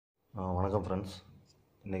வணக்கம் ஃப்ரெண்ட்ஸ்.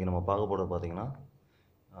 இன்றைக்கி நம்ம பார்க்க போகிறது பார்த்திங்கன்னா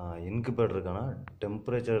இன்குபேட்டருக்கான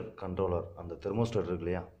டெம்பரேச்சர் கண்ட்ரோலர், அந்த தெர்மோஸ்டேட் இருக்கு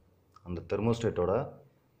இல்லையா, அந்த தெர்மோஸ்டேட்டோட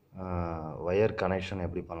ஒயர் கனெக்ஷன்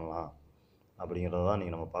எப்படி பண்ணலாம் அப்படிங்கிறத தான்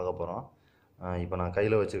இன்றைக்கி நம்ம பார்க்க போகிறோம். இப்போ நான்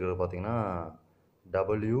கையில் வச்சுருக்கிறது பார்த்திங்கன்னா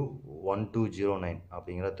w1209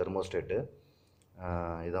 அப்படிங்கிற தெர்மோஸ்டேட்டு.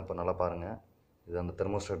 இதான் இப்போ நல்லா பாருங்கள். இது அந்த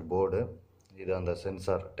தெர்மோஸ்டேட் போர்டு, இது அந்த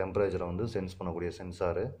சென்சார், டெம்பரேச்சரை வந்து சென்ஸ் பண்ணக்கூடிய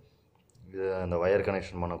சென்சாரு. இது அந்த ஒயர்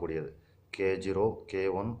கனெக்ஷன் பண்ணக்கூடியது K0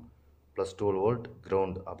 K1 + 12 வோல்ட்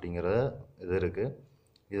கிரவுண்ட் அப்படிங்கிற இது இருக்குது.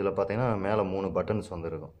 இதில் பார்த்தீங்கன்னா மேலே 3 பட்டன்ஸ் வந்து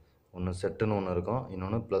இருக்கும். ஒன்று செட்டுன்னு ஒன்று இருக்கும்,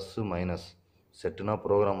 இன்னொன்று ப்ளஸ்ஸு மைனஸ். செட்டுனா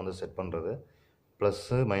ப்ரோக்ராம் வந்து செட் பண்ணுறது,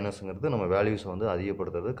 ப்ளஸ்ஸு மைனஸுங்கிறது நம்ம வேல்யூஸை வந்து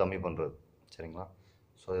அதிகப்படுத்துறது கம்மி பண்ணுறது. சரிங்களா?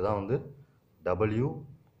 ஸோ இதுதான் வந்து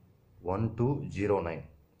W1209.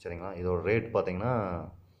 சரிங்களா? இதோட ரேட் பார்த்தீங்கன்னா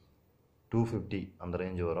 250 அந்த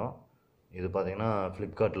ரேஞ்சு வரும். இது பார்த்தீங்கன்னா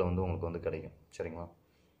ஃப்ளிப்கார்ட்டில் வந்து உங்களுக்கு வந்து கிடைக்கும். சரிங்களா?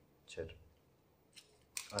 சரி,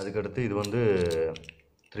 அதுக்கடுத்து இது வந்து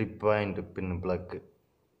 3 பாயிண்ட் பின் ப்ளக்கு.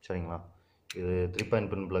 சரிங்களா? இது 3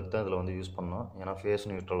 பாயிண்ட் பின் ப்ளக் தான் இதில் வந்து யூஸ் பண்ணோம். ஏன்னா ஃபேஸ்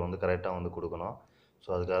நியூட்ரல் வந்து கரெக்டாக வந்து கொடுக்கணும். ஸோ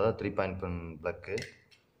அதுக்காக தான் 3 பாயிண்ட் பின் ப்ளக்கு.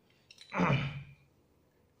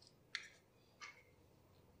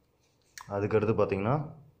 அதுக்கடுத்து பார்த்தீங்கன்னா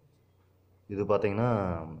இது பார்த்தீங்கன்னா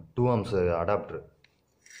 2 ஆம்ஸ் அடாப்டர்.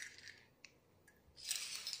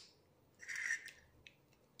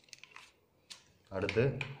 அடுத்து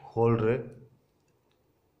ஹோல்ட்ரு.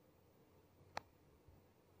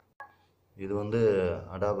 இது வந்து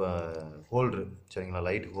ஹோல்ட்ரு. சரிங்களா?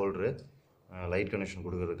 லைட் ஹோல்ட்ரு, லைட் கனெக்ஷன்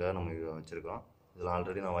கொடுக்கறதுக்காக நம்ம வச்சுருக்கோம். இதில்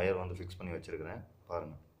ஆல்ரெடி நான் ஒயர் வந்து ஃபிக்ஸ் பண்ணி வச்சுருக்கிறேன்,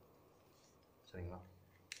 பாருங்கள். சரிங்களா?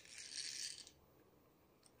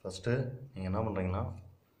 ஃபஸ்ட்டு நீங்கள் என்ன பண்ணுறீங்கன்னா,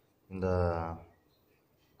 இந்த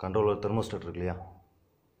கண்ட்ரோலர் தெர்மோஸ்டேட் இருக்கு இல்லையா,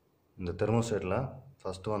 இந்த தெர்மோஸ்டேட்டில்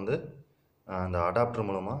ஃபஸ்ட்டு வந்து அந்த அடாப்டர்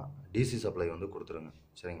மூலமாக டிசி சப்ளை வந்து கொடுத்துருங்க.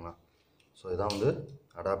 சரிங்களா? ஸோ இதான் வந்து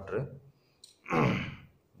அடாப்டரு.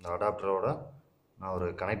 இந்த அடாப்டரோட நான் ஒரு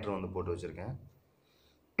கனெக்டர் வந்து போட்டு வச்சுருக்கேன்.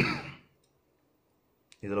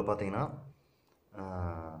 இதில் பார்த்தீங்கன்னா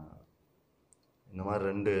இந்த மாதிரி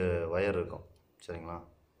 2 ஒயர் இருக்கும். சரிங்களா?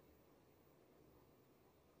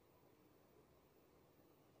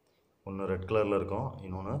 ஒன்று ரெட் கலரில் இருக்கும்,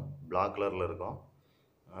 இன்னொன்று பிளாக் கலரில் இருக்கும்.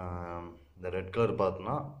 இந்த ரெட் கலர்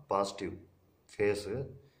பார்த்தோன்னா பாசிட்டிவ் ஃபேஸு,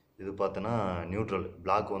 இது பார்த்தோன்னா நியூட்ரல்,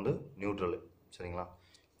 பிளாக் வந்து நியூட்ரலு. சரிங்களா?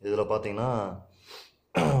 இதில் பார்த்தீங்கன்னா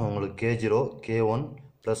உங்களுக்கு K0 K1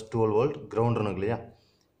 + 12 வோல்ட் கிரவுண்டுன்னு இருக்கு இல்லையா,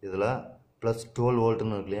 இதில் +12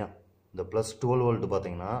 வோல்ட்டுன்னு இருக்கு இல்லையா, இந்த +12 வோல்ட்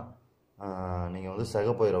பார்த்தீங்கன்னா நீங்கள் வந்து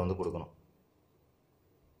சிகப்பொயரை வந்து கொடுக்கணும்.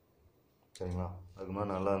 சரிங்களா? அதுக்கு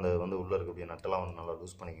முன்னாடி நல்லா அந்த வந்து உள்ளே இருக்கக்கூடிய நட்டெல்லாம் வந்து நல்லா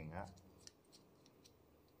லூஸ் பண்ணிக்கோங்க.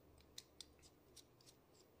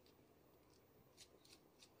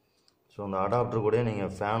 ஸோ அந்த அடாப்டர் கூட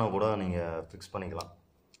நீங்கள் ஃபேனை கூட நீங்கள் ஃபிக்ஸ் பண்ணிக்கலாம்.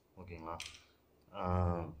 ஓகேங்களா?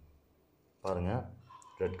 பாருங்கள்,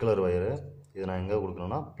 ரெட் கலர் ஒயரு, இது நான் எங்கே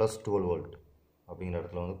கொடுக்குறேன்னா +12 வோல்ட் அப்படிங்கிற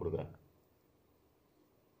இடத்துல வந்து கொடுக்குறேன்.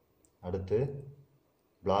 அடுத்து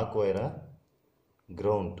பிளாக் ஒயரை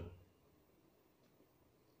கிரவுண்ட்.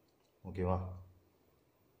 ஓகேவா?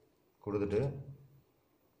 கொடுத்துட்டு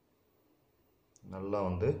நல்லா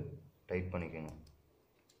வந்து டைட் பண்ணிக்கோங்க.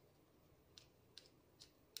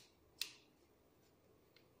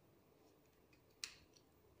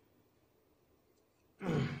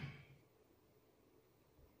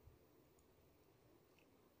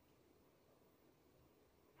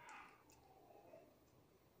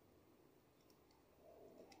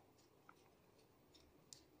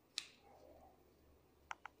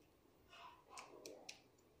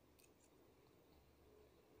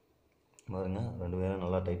 பாருங்க, 2 பேரும்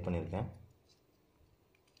நல்லா டைட் பண்ணியிருக்கேன்.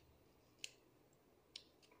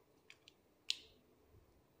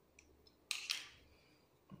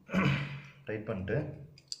 டைட் பண்ணிட்டு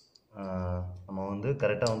நம்ம வந்து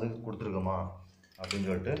கரெக்டாக வந்து கொடுத்துருக்கோமா அப்படின்னு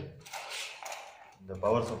சொல்லிட்டு இந்த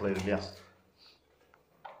பவர் சப்ளை இருக்கு இல்லையா,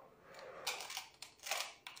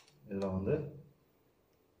 இதில் வந்து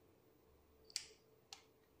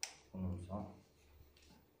ஒரு நிமிஷம்.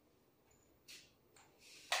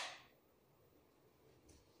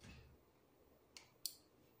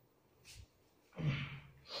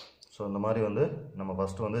 ஸோ இந்த மாதிரி வந்து நம்ம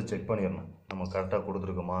ஃபஸ்ட்டு வந்து செக் பண்ணிடணும், நம்ம கரெக்டாக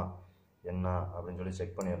கொடுத்துருக்கோமா என்ன அப்படின்னு சொல்லி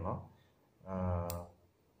செக் பண்ணிடணும்.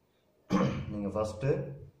 நீங்கள் ஃபஸ்ட்டு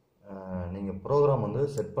நீங்கள் ப்ரோக்ராம் வந்து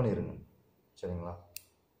செட் பண்ணிடுங்க. சரிங்களா?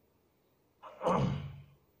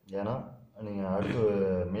 ஏன்னா நீங்கள் அடுத்து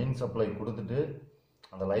மெயின் சப்ளை கொடுத்துட்டு,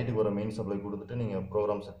 அந்த லைட்டுக்கு வர மெயின் சப்ளை கொடுத்துட்டு நீங்கள்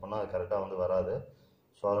ப்ரோக்ராம் செட் பண்ணால் அது கரெக்டாக வந்து வராது.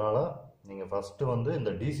 ஸோ அதனால் நீங்கள் ஃபஸ்ட்டு வந்து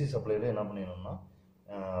இந்த டிசி சப்ளையில் என்ன பண்ணிடணும்னா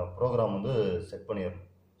ப்ரோக்ராம் வந்து செட் பண்ணிடணும்.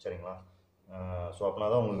 சரிங்களா? ஸோ அப்படின்னா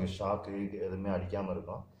தான் உங்களுக்கு ஷாக்கு எதுவுமே அடிக்காமல்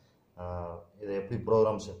இருக்கும். இதை எப்படி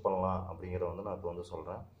ப்ரோக்ராம் செட் பண்ணலாம் அப்படிங்கிறத வந்து நான் இப்போ வந்து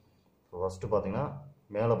சொல்கிறேன். ஸோ ஃபஸ்ட்டு பார்த்தீங்கன்னா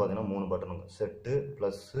மேலே பார்த்தீங்கன்னா 3 பட்டனுங்க, செட்டு,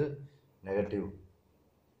 ப்ளஸ்ஸு, நெகட்டிவ்.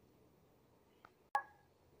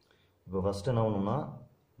 இப்போ ஃபஸ்ட்டு என்ன பண்ணணும்னா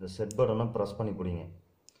இந்த செட் பட்டனை ப்ரெஸ் பண்ணி பிடிங்க.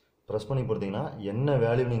 ப்ரெஸ் பண்ணி கொடுத்தீங்கன்னா என்ன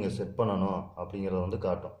வேல்யூ நீங்கள் செட் பண்ணணும் அப்படிங்கிறத வந்து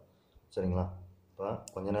காட்டும். சரிங்களா? இப்போ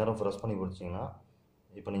கொஞ்சம் நேரம் ப்ரெஸ் பண்ணி பிடிச்சிங்கன்னா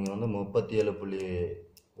இப்போ நீங்கள் வந்து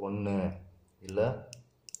 37.1 இல்லை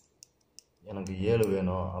எனக்கு 7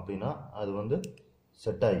 வேணும் அப்படின்னா அது வந்து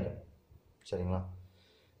செட் ஆகிடும். சரிங்களா?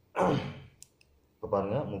 இப்போ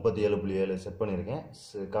பாருங்கள் 37.7 செட் பண்ணியிருக்கேன்,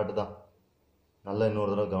 காட்டு தான். நல்லா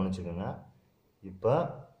இன்னொரு தடவை கவனிச்சுக்கோங்க. இப்போ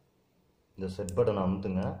இந்த செட் பட்டனை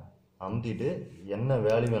அமுத்துங்க. அமுத்திட்டு என்ன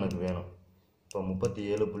வேல்யூ எனக்கு வேணும், இப்போ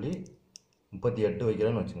 37.38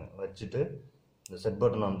 வைக்கிறேன்னு வச்சுங்க. வச்சுட்டு இந்த செட்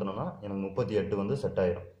பட்டன் அமுத்தினோன்னா எனக்கு 38 வந்து செட்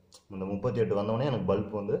ஆகிடும். இந்த 38 வந்தோடனே எனக்கு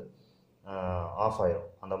பல்ப் வந்து ஆஃப் ஆகிடும்.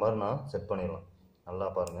 அந்த மாதிரி நான் செட் பண்ணிடலாம். நல்லா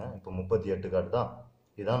பாருங்கள், இப்போ 38 காட்டு தான்.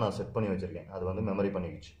 இதான் நான் செட் பண்ணி வச்சுருக்கேன். அது வந்து மெமரி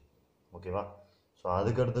பண்ணிக்கிச்சு. ஓகேவா? ஸோ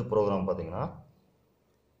அதுக்கடுத்து ப்ரோக்ராம் பார்த்தீங்கன்னா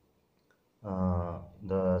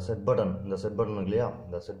இந்த செட் பட்டன் இருக்கு இல்லையா,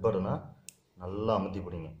 இந்த செட் பட்டனை நல்லா அமுத்தி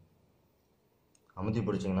பிடிங்க. அமுத்தி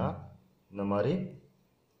பிடிச்சிங்கன்னா இந்த மாதிரி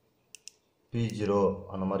P0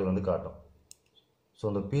 அந்த மாதிரி வந்து காட்டும். ஸோ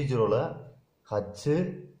இந்த P0ல் ஹச்சு,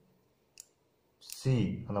 சி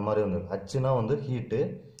அந்த மாதிரி வந்து, ஹச்சுனா வந்து ஹீட்டு,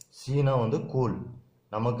 சினா வந்து கூல்.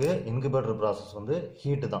 நமக்கு இன்குபேட்டர் ப்ராசஸ் வந்து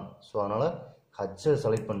ஹீட்டு தான். ஸோ அதனால் ஹச்சை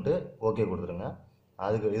செலக்ட் பண்ணிட்டு ஓகே கொடுத்துருங்க.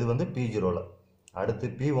 அதுக்கு இது வந்து P0ல். அடுத்து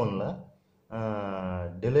P1ல்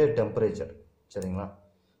டிலே டெம்பரேச்சர். சரிங்களா?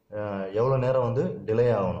 எவ்வளோ நேரம் வந்து டிலே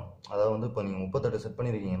ஆகணும், அதாவது வந்து இப்போ நீங்கள் 38 செட்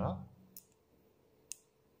பண்ணியிருக்கீங்கன்னா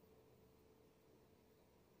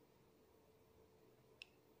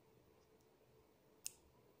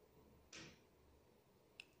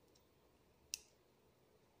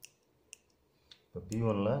இப்போ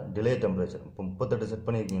P1ல் டிலே டெம்பரேச்சர் இப்போ 38 செட்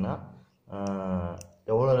பண்ணியிருக்கீங்கன்னா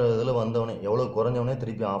எவ்வளோ இதில் வந்தவொடனே எவ்வளோ குறைஞ்சவொடனே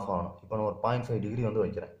திருப்பி ஆஃப் ஆகணும். இப்போ நான் ஒரு 0.5 டிகிரி வந்து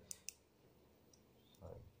வைக்கிறேன்.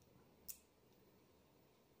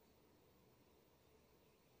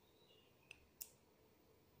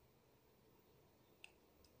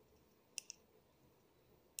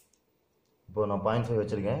 இப்போ நான் 0.5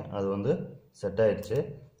 வச்சுருக்கேன், அது வந்து செட் ஆகிடுச்சு.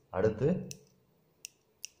 அடுத்து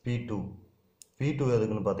P2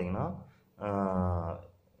 எதுக்குன்னு பார்த்தீங்கன்னா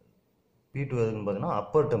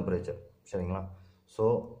அப்பர் டெம்பரேச்சர். சரிங்களா? ஸோ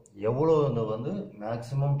எவ்வளோ இந்த வந்து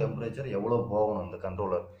மேக்ஸிமம் டெம்பரேச்சர் எவ்வளோ போகணும் இந்த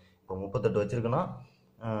கண்ட்ரோலர். இப்போ 38 வச்சுருக்குன்னா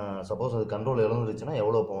சப்போஸ் அது கண்ட்ரோல் இழந்துருச்சுன்னா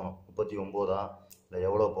எவ்வளோ போகணும், 39 இல்லை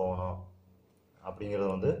எவ்வளோ போகணும் அப்படிங்கிறத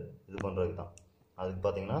வந்து இது பண்ணுறதுக்கு தான். அதுக்கு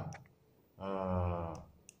பார்த்தீங்கன்னா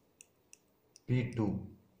P2.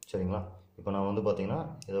 சரிங்களா? இப்போ நான் வந்து பார்த்தீங்கன்னா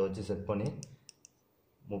இதை வச்சு செட் பண்ணி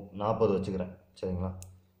 40 வச்சுக்கிறேன். சரிங்களா?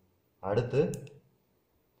 அடுத்து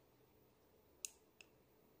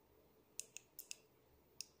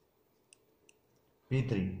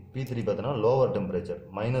P3 பார்த்தீங்கன்னா லோவர் டெம்பரேச்சர்,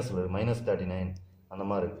 -39 அந்த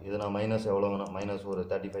மாதிரி இருக்குது. இது நான் மைனஸ் எவ்வளோ வேணும், -1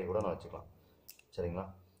 35 கூட நான் வச்சுக்கலாம். சரிங்களா?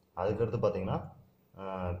 அதுக்கடுத்து பார்த்தீங்கன்னா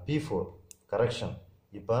P4 கரெக்ஷன்.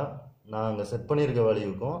 இப்போ நான் அங்கே செட் பண்ணியிருக்க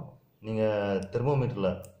வேல்யூக்கும் நீங்கள்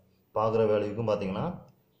தெர்மோமீட்டரில் பார்க்குற வேல்யூக்கும் பார்த்தீங்கன்னா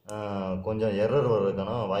கொஞ்சம் எரர்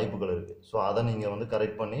வர்றதுக்கான வாய்ப்புகள் இருக்குது. ஸோ அதை நீங்கள் வந்து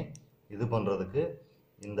கரெக்ட் பண்ணி இது பண்ணுறதுக்கு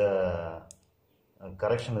இந்த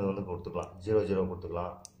கரெக்ஷன் இது வந்து கொடுத்துக்கலாம். 00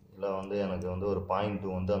 கொடுத்துக்கலாம். இல்லை வந்து எனக்கு வந்து ஒரு 0.2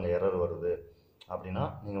 வந்து அங்கே எரர் வருது அப்படின்னா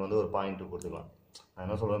நீங்கள் வந்து ஒரு 0.2 கொடுத்துக்கலாம். நான்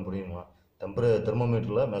என்ன சொல்கிறேன்னு புரியுங்களா?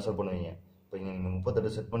 தெர்மோமீட்டரில் மெஷர் பண்ணுவீங்க. இப்போ நீங்கள்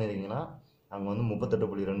 38 செட் பண்ணியிருக்கீங்கன்னா அங்கே வந்து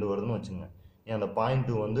 38.2 வருதுன்னு வச்சுங்க. ஏன் அந்த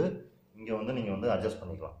 0.2 வந்து இங்கே வந்து நீங்கள் வந்து அட்ஜஸ்ட்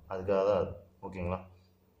பண்ணிக்கலாம். அதுக்காக தான் அது. ஓகேங்களா?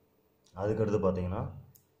 அதுக்கடுத்து பார்த்தீங்கன்னா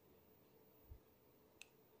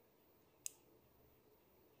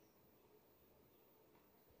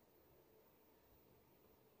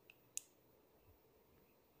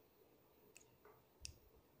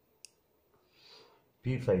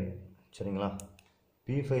P5. சரிங்களா?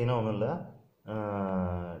 P5னா ஒன்றும் இல்லை,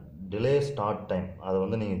 டிலே ஸ்டார்ட் டைம். அதை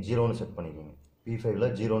வந்து நீங்கள் 0ன்னு செட் பண்ணிக்கிங்க. P5ல்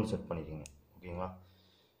 0ன்னு செட் பண்ணிக்கிங்க. ஓகேங்களா?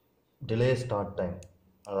 டிலே ஸ்டார்ட் டைம்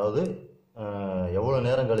அதாவது எவ்வளோ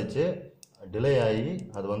நேரம் கழித்து டிலே ஆகி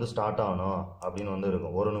அது வந்து ஸ்டார்ட் ஆகணும் அப்படின்னு வந்து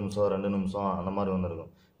இருக்கும். 1 நிமிஷம் 2 நிமிஷம் அந்த மாதிரி வந்து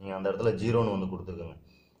இருக்கும். நீங்கள் அந்த இடத்துல 0ன்னு வந்து கொடுத்துக்குங்க.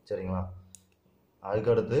 சரிங்களா?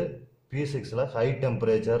 அதுக்கடுத்து P6ல் ஹை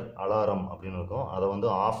டெம்பரேச்சர் அலாரம் அப்படின்னு இருக்கும். அதை வந்து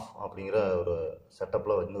ஆஃப் அப்படிங்கிற ஒரு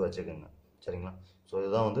செட்டப்பில் வந்து வச்சுக்கோங்க. சரிங்களா? ஸோ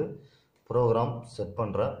இதுதான் வந்து ப்ரோக்ராம் செட்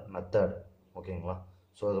பண்ணுற மெத்தட். ஓகேங்களா?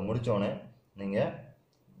 ஸோ இதை முடித்தோடனே நீங்கள்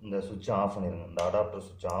இந்த சுவிட்சை ஆஃப் பண்ணிடுங்க. இந்த அடாப்டர்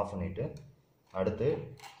சுவிட்சை ஆஃப் பண்ணிவிட்டு அடுத்து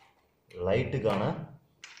லைட்டுக்கான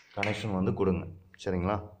கனெக்ஷன் வந்து கொடுங்க.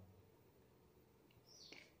 சரிங்களா?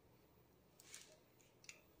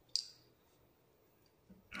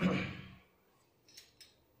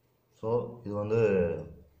 ஸோ இது வந்து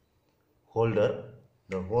ஹோல்டர்.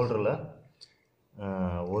 இந்த ஹோல்டரில்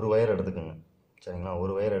ஒரு ஒயர் எடுத்துக்கோங்க. சரிங்களா,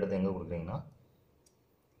 ஒரு ஒயர் எடுத்து எங்கே கொடுக்குறீங்கன்னா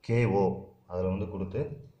KO அதில் வந்து கொடுத்து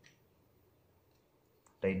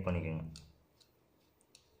டைட் பண்ணிக்கோங்க.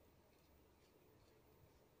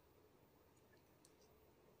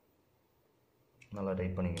 நல்லா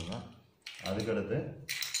டைட் பண்ணிக்கோங்க. அதுக்கடுத்து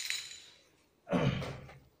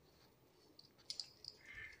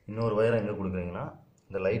இன்னொரு ஒயரை எங்கே கொடுக்குறீங்கன்னா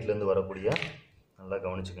இந்த லைட்லேருந்து வரக்கூடிய, நல்லா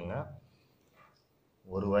கவனிச்சுக்கோங்க,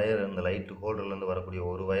 ஒரு ஒயர் இந்த லைட்டு ஹோல்டர்லேருந்து வரக்கூடிய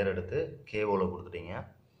ஒரு ஒயர் எடுத்து கேவோவில் கொடுத்துட்டீங்க.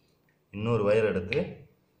 இன்னொரு ஒயர் எடுத்து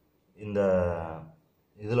இந்த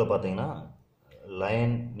இதில் பார்த்தீங்கன்னா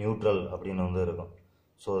லைன் நியூட்ரல் அப்படின்னு வந்து இருக்கும்.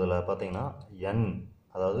 ஸோ இதில் பார்த்தீங்கன்னா N,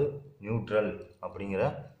 அதாவது நியூட்ரல் அப்படிங்கிற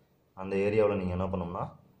அந்த ஏரியாவில் நீங்கள் என்ன பண்ணணும்னா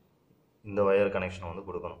இந்த ஒயர் கனெக்ஷனை வந்து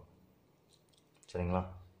கொடுக்கணும். சரிங்களா,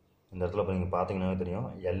 இந்த இடத்துல இப்போ நீங்கள் பார்த்தீங்கன்னாவே தெரியும்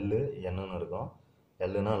N இருக்கும்.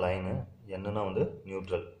 Lனா லைனு, Nனா வந்து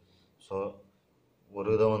நியூட்ரல். ஸோ ஒரு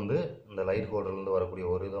இதை வந்து இந்த லைட் ஹோல்டர்லேருந்து வரக்கூடிய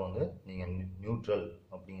ஒரு இதை வந்து நீங்கள் நியூட்ரல்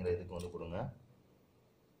அப்படிங்கிற இதுக்கு வந்து கொடுங்க.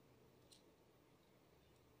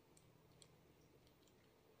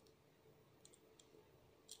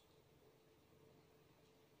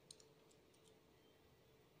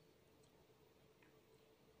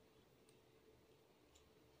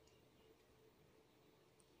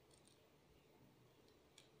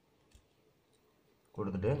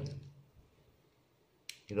 கொடுத்துட்டு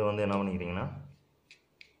இதை வந்து என்ன பண்ணிக்கிறீங்கன்னா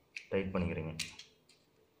டைட் பண்ணிக்கிறீங்க.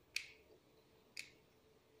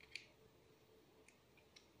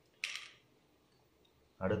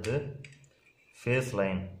 அடுத்து ஃபேஸ்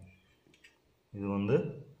லைன். இது வந்து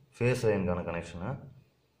ஃபேஸ் லைனுக்கான கனெக்ஷனு.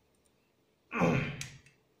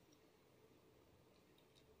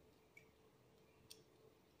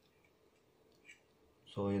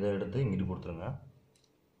 ஸோ இதை எடுத்து இங்கிட்டு கொடுத்துருங்க.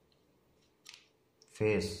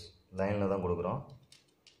 ஃபேஸ் லைனில் தான் கொடுக்குறோம்.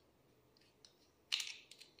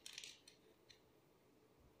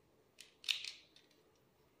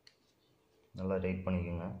 நல்லா டைட்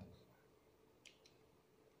பண்ணிக்கோங்க.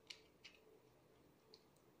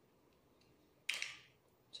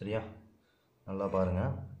 சரியா, நல்லா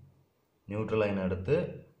பாருங்கள். நியூட்ரல் லைன் எடுத்து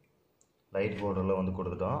லைட் ஹோல்டரில் வந்து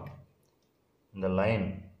கொடுத்துட்டோம். இந்த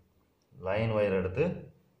லைன் ஒயர் எடுத்து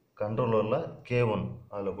கண்ட்ரோலரில் K1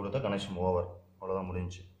 அதில் கொடுத்தா கனெக்ஷன் ஓவர். அவ்வளோதான்,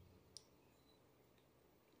 முடிஞ்சு.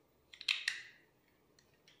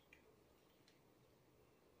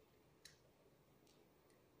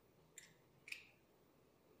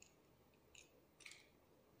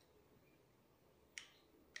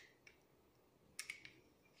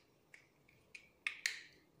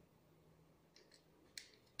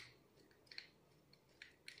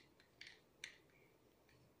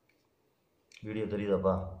 வீடியோ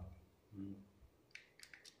தெரியுதாப்பா?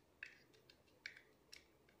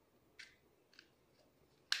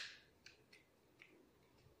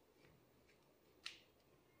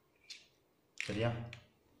 சரியா,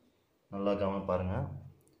 நல்லா கவனம் பாருங்கள்.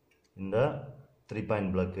 இந்த 3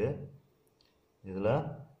 பாயிண்ட் பிளக்கு இதில்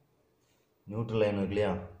நியூட்ரல் லைன் இருக்கு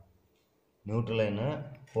இல்லையா, நியூட்ரல் லைனு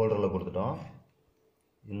ஹோல்டரில் கொடுத்துட்டோம்.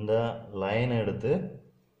 இந்த லைனை எடுத்து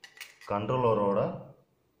கண்ட்ரோலரோட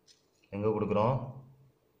எங்கே கொடுக்குறோம்,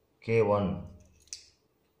 K1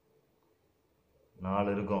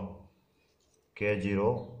 4 இருக்கும், K0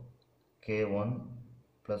 K1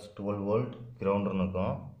 + 12 வோல்ட் கிரவுண்டுன்னு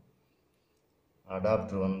இருக்கும்.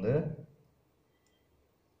 அடாப்டர் வந்து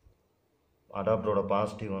அடாப்டரோட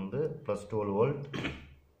பாசிட்டிவ் வந்து +12 வோல்ட்,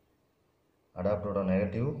 அடாப்டரோட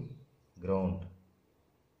நெகட்டிவ் கிரவுண்ட்.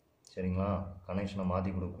 சரிங்களா, கனெக்ஷனை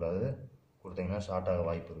மாற்றி கொடுக்கக்கூடாது, கொடுத்தீங்கன்னா ஷார்ட் ஆக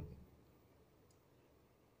வாய்ப்பு இருக்குது.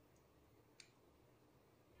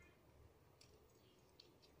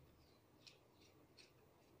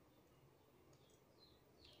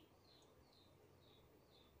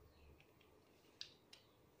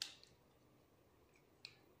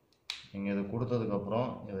 நீங்கள் இது கொடுத்ததுக்கப்புறம்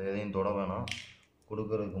இதை எதையும் தொட வேணாம்.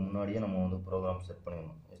 கொடுக்கறதுக்கு முன்னாடியே நம்ம வந்து ப்ரோக்ராம் செட்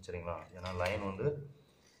பண்ணிடணும். சரிங்களா, ஏன்னா லைன் வந்து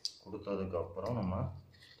கொடுத்ததுக்கப்புறம் நம்ம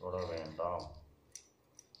தொட வேண்டாம்.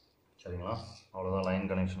 சரிங்களா, அவ்வளோதான், லைன்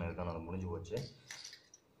கனெக்ஷன் இருக்கான்னு அது முடிஞ்சு போச்சு.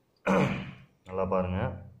 நல்லா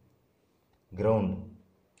பாருங்கள், கிரவுண்ட்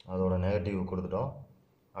அதோட நெகட்டிவ் கொடுத்துட்டோம்,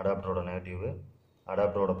 அடாப்டரோட நெகட்டிவ்,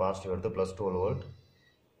 அடாப்டரோட பாசிட்டிவ் எடுத்து +12 வோல்ட்.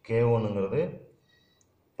 K1ங்கிறது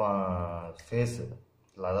ஃபேஸு,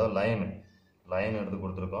 அதாவது லைன் எடுத்து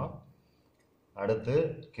கொடுத்துருக்கோம். அடுத்து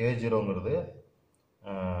K0ங்கிறது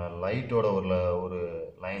லைட்டோட ஒரு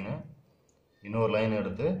லைனு, இன்னொரு லைன்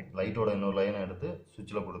எடுத்து லைட்டோட இன்னொரு லைனை எடுத்து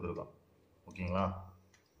சுவிட்சில் கொடுத்துருக்கோம். ஓகேங்களா,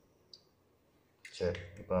 சரி,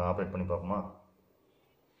 இப்போ ஆப்ரேட் பண்ணி பார்ப்போமா?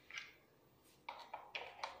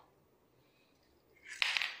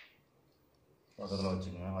 பக்கத்தில்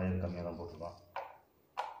வச்சுக்கோங்க. வயர் கம்மியாக தான் போட்டுருக்கோம்.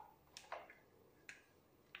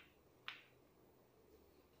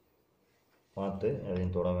 பார்த்து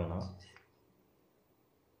எதையும் தொட வேணாம்.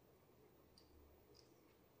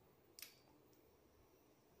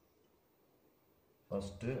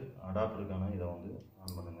 ஃபஸ்ட்டு அடாப்டருக்கான இதை வந்து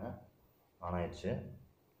ஆன் பண்ணுங்கள். ஆன் ஆயிடுச்சு.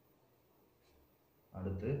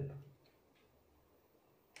 அடுத்து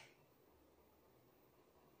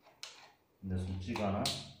இந்த சுவிட்சுக்கான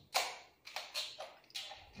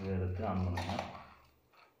இதை எடுத்து ஆன் பண்ணுங்கள்.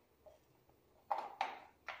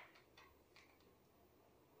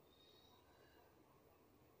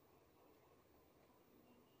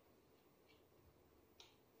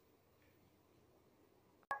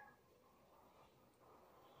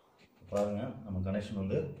 பாருங்கள், நம்ம கனெக்ஷன்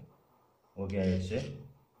வந்து ஓகே ஆகிடுச்சு.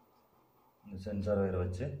 இந்த சென்சார் வயரை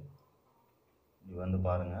வச்சு இது வந்து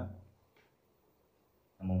பாருங்கள்,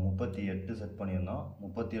 நம்ம 38 செட் பண்ணியிருந்தோம்.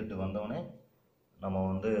 38 வந்தோடனே நம்ம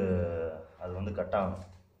வந்து அது வந்து கட் ஆகணும்.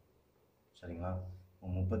 சரிங்களா?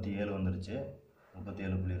 37 வந்துடுச்சு.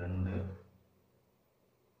 37.2.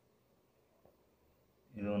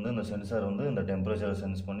 இது வந்து இந்த சென்சார் வந்து இந்த டெம்பரேச்சரை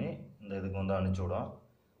சென்ஸ் பண்ணி இந்த இதுக்கு வந்து அனுப்பிச்சி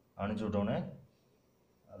விட்டோடனே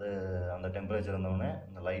அது அந்த டெம்பரேச்சர் இருந்தோடனே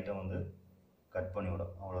இந்த லைட்டை வந்து கட்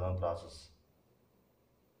பண்ணிவிடும். அவ்வளோதான் ப்ராசஸ்.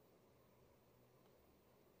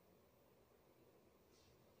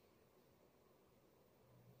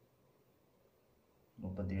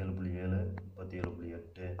 முப்பத்தி 37.7,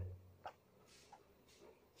 37.8,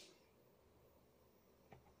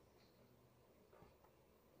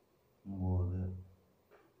 9,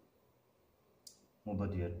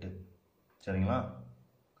 38. சரிங்களா?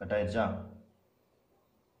 கட் ஆயிடுச்சா?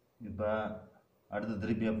 இப்போ அடுத்து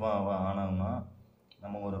திருப்பி எப்போ ஆன் ஆகும்னா,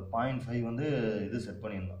 நம்ம ஒரு 0.5 வந்து இது செட்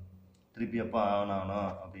பண்ணியிருந்தோம், திருப்பி எப்போ ஆன்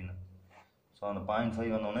ஆகணும் அப்படின்னு. ஸோ அந்த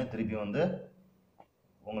 0.5 வந்தோடனே திருப்பி வந்து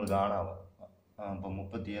உங்களுக்கு ஆன் ஆகும். இப்போ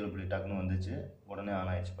 37 டக்குன்னு வந்துச்சு, உடனே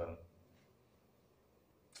ஆன் ஆகிடுச்சு பாருங்கள்.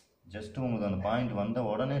 ஜஸ்ட்டு உங்களுக்கு அந்த பாயிண்ட் வந்த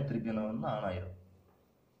உடனே திருப்பி என்ன வந்து ஆன் ஆகிடும்.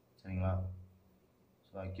 சரிங்களா?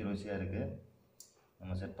 ஸோ அக்யூரஸியாக இருக்குது.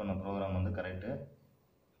 நம்ம செட் பண்ண ப்ரோக்ராம் வந்து கரெக்டு,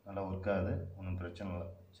 நல்லா ஒர்க் ஆகுது, ஒன்றும் பிரச்சனை இல்லை.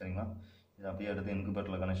 சரிங்களா? இதை அப்படியே எடுத்து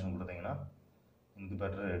இன்குபேட்டரில் கனெக்ஷன் கொடுத்தீங்கன்னா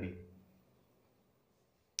இன்குபேட்டர் ரெடி.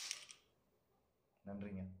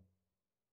 நன்றிங்க.